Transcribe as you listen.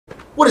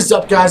What is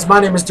up, guys? My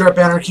name is Derp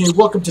Anarchy.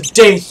 Welcome to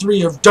day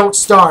 3 of Don't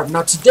Starve.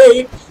 Now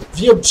today,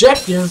 the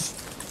objective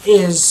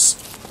is...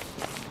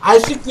 I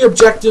think the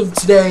objective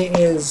today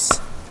is...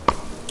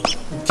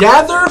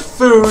 gather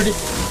food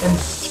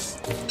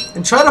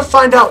and try to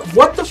find out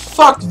what the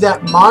fuck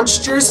that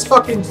monstrous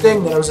fucking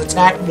thing that was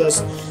attacking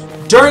us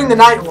during the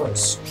night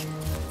was.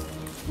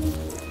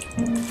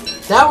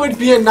 That would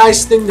be a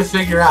nice thing to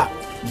figure out.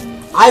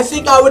 I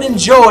think I would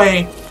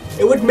enjoy...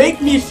 It would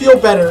make me feel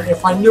better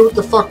if I knew what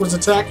the fuck was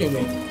attacking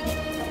me.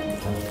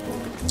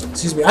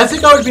 Excuse me. I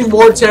think I would be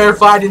more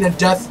terrified in a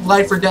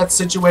life or death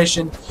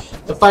situation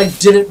if I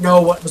didn't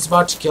know what was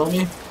about to kill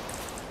me.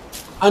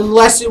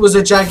 Unless it was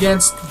a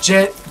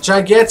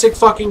gigantic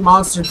fucking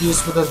monster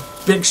beast with a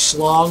big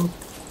schlong.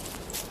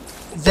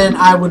 Then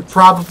I would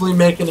probably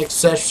make an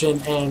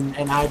exception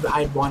and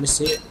I'd want to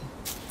see it.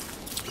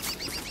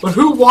 But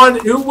who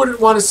wouldn't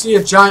want to see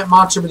a giant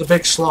monster with a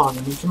big schlong?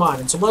 I mean, come on.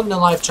 It's a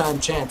once-in-a-lifetime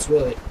chance,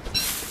 really.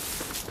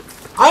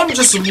 I'm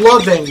just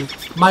loving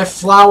my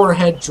flower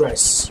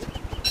headdress.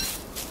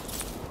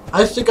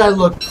 I think I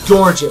look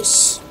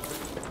gorgeous.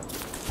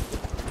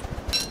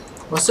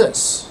 What's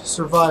this?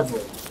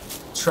 Survival.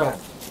 Trap.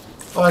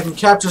 Oh, I can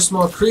capture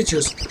small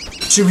creatures.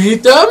 Should we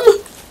eat them?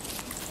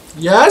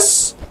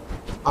 Yes?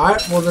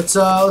 Alright, well, let's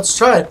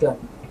try it then.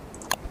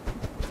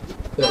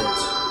 Build.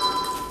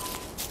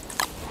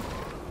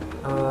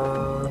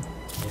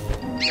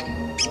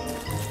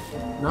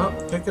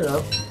 No, pick it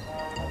up.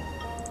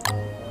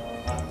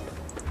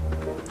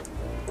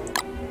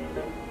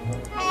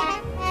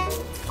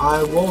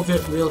 I wove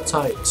it real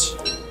tight.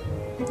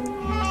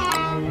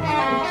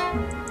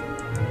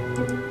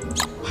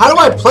 How do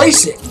I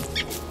place it?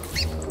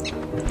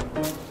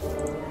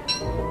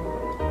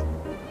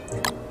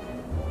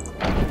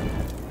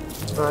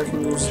 So I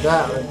can use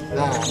that like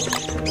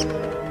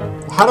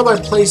that. How do I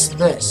place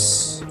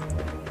this?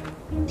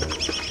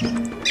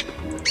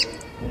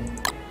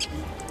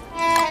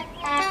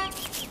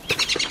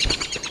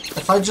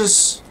 If I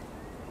just...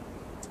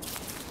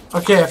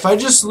 Okay, if I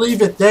just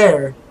leave it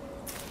there,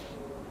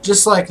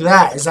 just like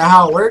that, is that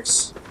how it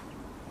works?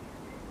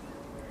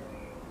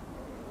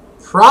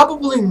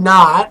 Probably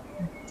not.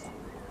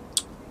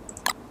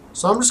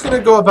 So I'm just going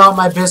to go about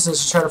my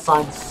business to try to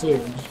find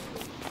food.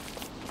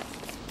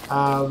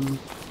 I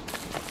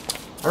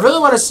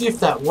really want to see if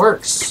that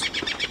works.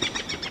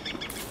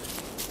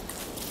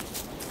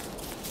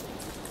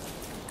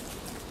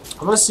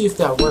 I want to see if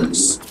that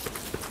works.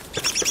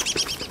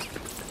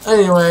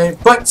 Anyway,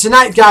 but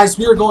tonight, guys,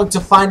 we are going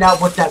to find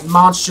out what that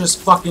monstrous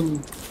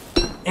fucking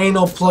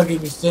anal plugging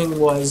thing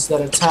was that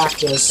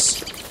attacked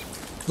us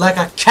like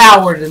a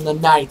coward in the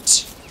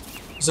night.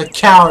 He's a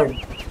coward.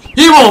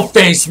 He won't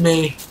face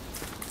me.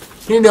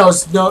 He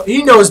knows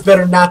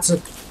better not to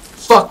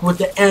fuck with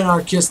the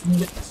anarchist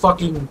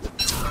fucking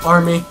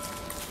army.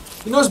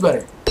 He knows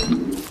better.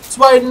 That's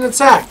why he didn't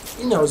attack.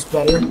 He knows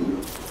better.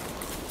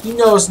 He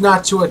knows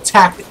not to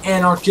attack the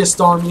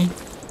anarchist army.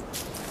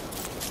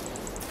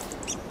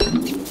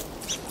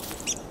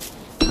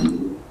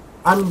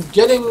 I'm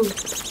getting...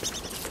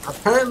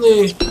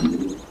 Apparently...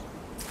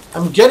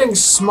 I'm getting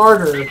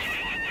smarter.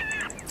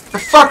 The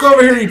fuck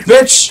over here, you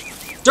bitch!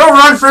 Don't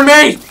run from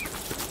me!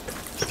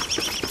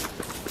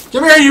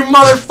 Come here, you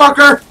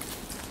motherfucker!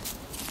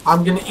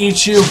 I'm gonna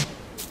eat you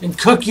and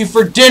cook you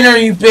for dinner,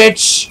 you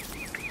bitch!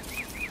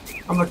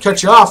 I'm gonna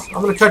cut you off.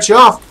 I'm gonna cut you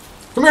off.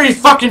 Come here, you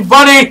fucking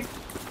bunny!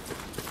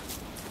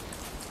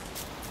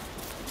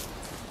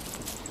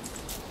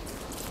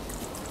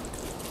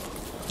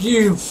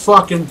 You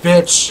fucking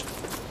bitch.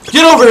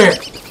 Get over here!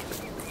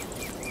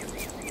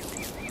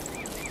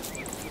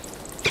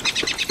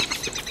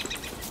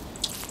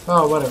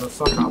 Oh, whatever.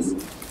 Fuck off.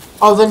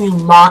 Oh, then you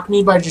mock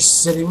me by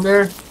just sitting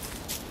there?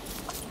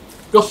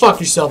 Go fuck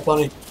yourself,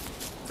 bunny.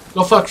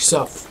 Go fuck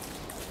yourself.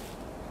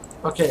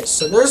 Okay,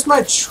 so there's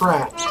my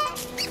trap.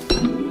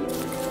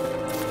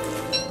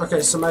 Okay,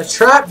 so my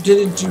trap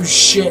didn't do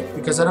shit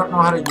because I don't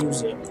know how to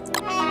use it.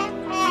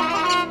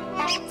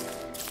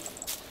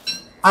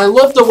 I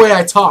love the way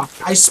I talk.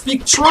 I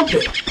speak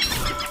trumpet.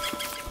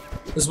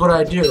 Is what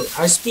I do.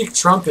 I speak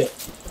trumpet.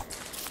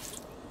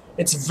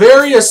 It's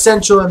very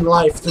essential in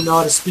life to know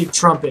how to speak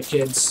trumpet,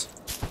 kids.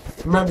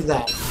 Remember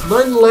that.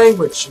 Learn the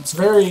language. It's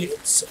very,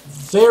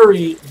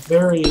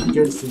 very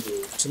good for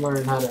you to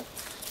learn how to...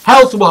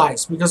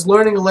 Health-wise, because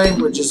learning a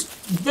language is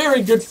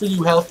very good for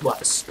you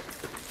health-wise.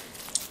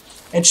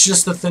 It's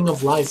just a thing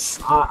of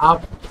life.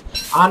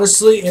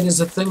 Honestly, it is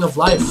a thing of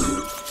life.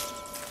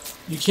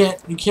 You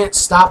can't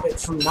stop it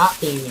from not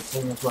being a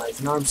thing of life.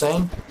 You know what I'm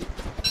saying?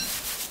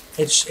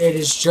 It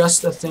is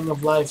just a thing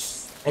of life.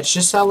 It's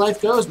just how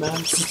life goes, man.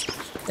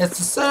 It's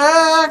a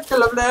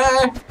circle of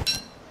life.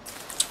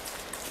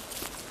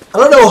 I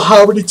don't know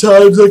how many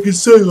times I can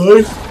say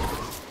life.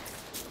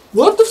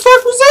 What the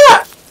fuck was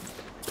that?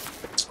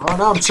 Oh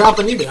no, I'm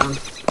chopping you down.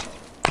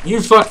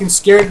 You fucking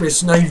scared me,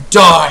 so now you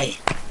die.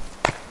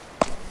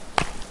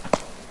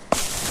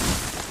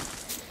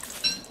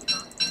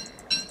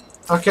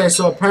 Okay,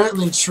 so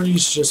apparently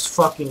trees just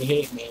fucking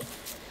hate me.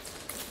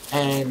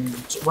 And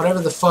whatever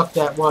the fuck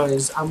that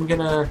was, I'm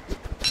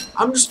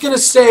just gonna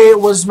say it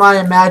was my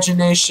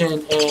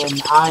imagination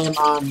and I am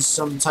on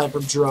some type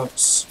of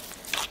drugs.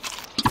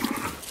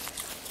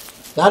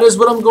 That is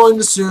what I'm going to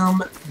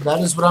assume.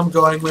 That is what I'm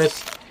going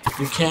with.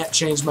 You can't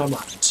change my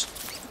mind.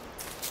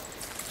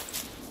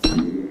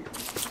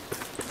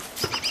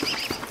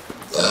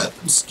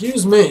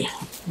 Excuse me.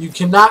 You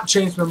cannot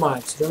change my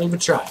mind, so don't even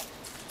try it.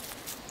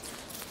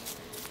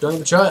 Don't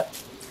even try it.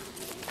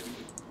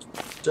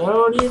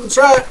 Don't even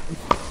try it.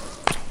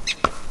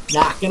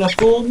 Not gonna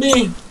fool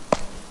me.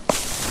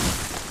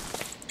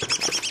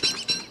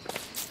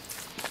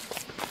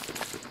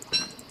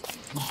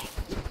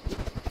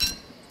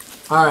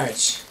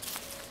 Alright.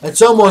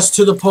 It's almost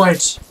to the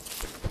point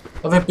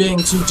of it being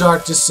too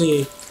dark to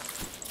see.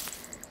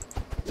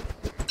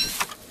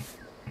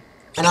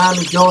 And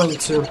I'm going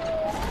to.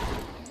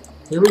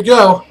 Here we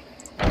go.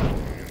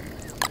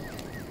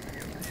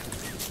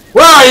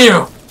 Where are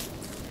you?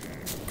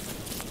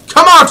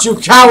 Come out, you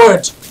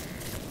coward!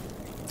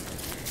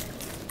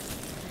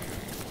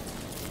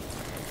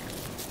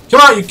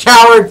 Come out, you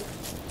coward!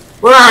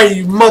 Where are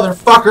you,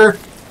 motherfucker?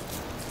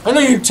 I know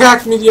you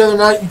attacked me the other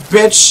night, you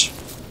bitch.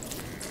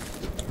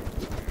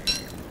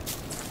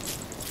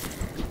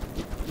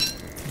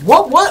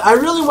 What? I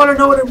really want to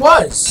know what it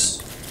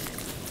was.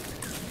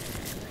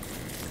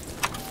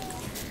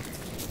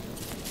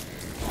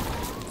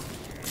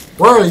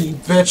 Where are you,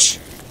 bitch?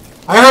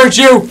 I heard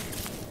you!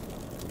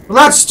 I'm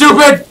not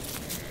stupid!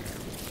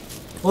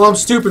 Well, I'm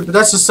stupid, but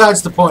that's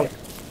besides the point.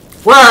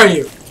 Where are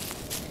you?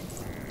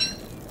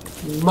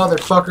 You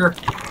motherfucker.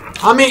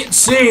 I'm eating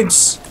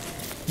seeds.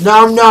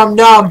 Nom nom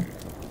nom.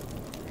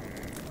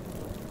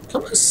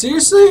 Come on,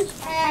 seriously?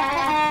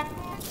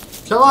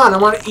 Come on, I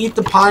want to eat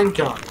the pine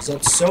cone. Is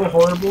that so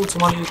horrible to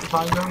want to eat the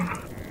pine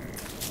cone?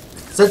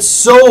 Is that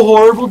so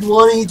horrible to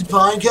want to eat the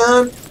pine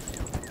cone?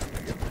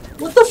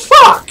 What the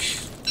fuck?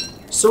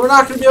 So we're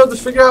not going to be able to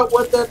figure out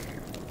what that...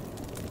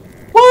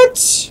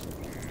 What?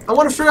 I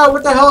want to figure out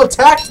what the hell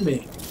attacked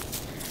me.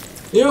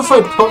 Even if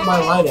I put my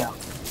light out.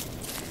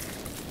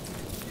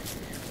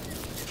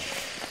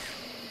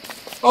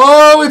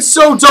 Oh, it's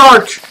so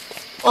dark.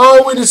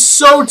 Oh, it is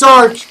so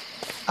dark.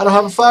 I don't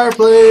have a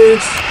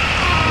fireplace.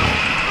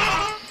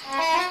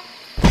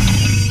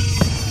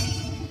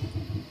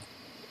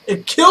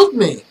 It killed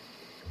me.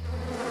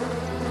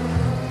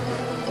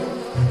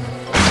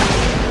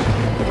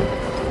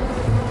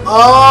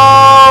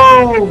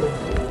 Oh,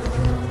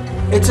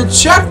 it's a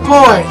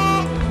checkpoint.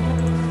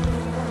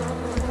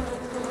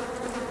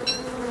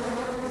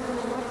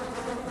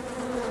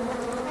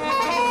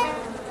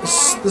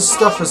 This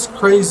stuff is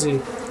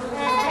crazy.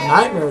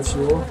 Nightmare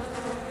fuel.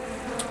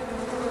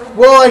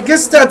 Well, I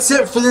guess that's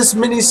it for this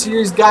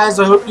mini-series, guys.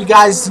 I hope you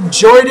guys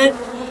enjoyed it.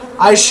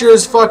 I sure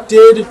as fuck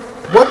did.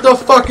 What the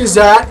fuck is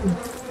that?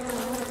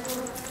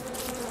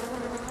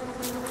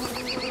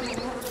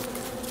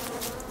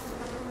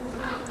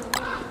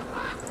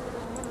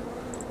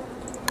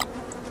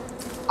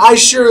 I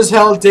sure as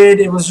hell did.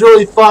 It was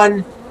really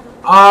fun.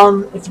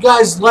 If you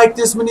guys like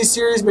this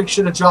mini-series, make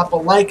sure to drop a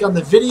like on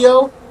the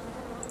video.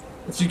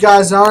 If you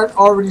guys aren't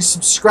already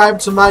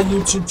subscribed to my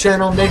YouTube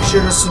channel, make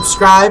sure to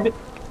subscribe,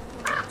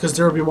 because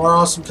there will be more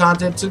awesome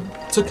content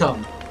to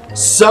come.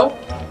 So,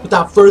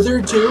 without further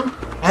ado,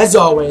 as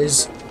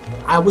always,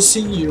 I will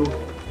see you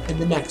in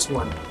the next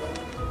one.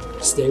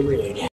 Stay read.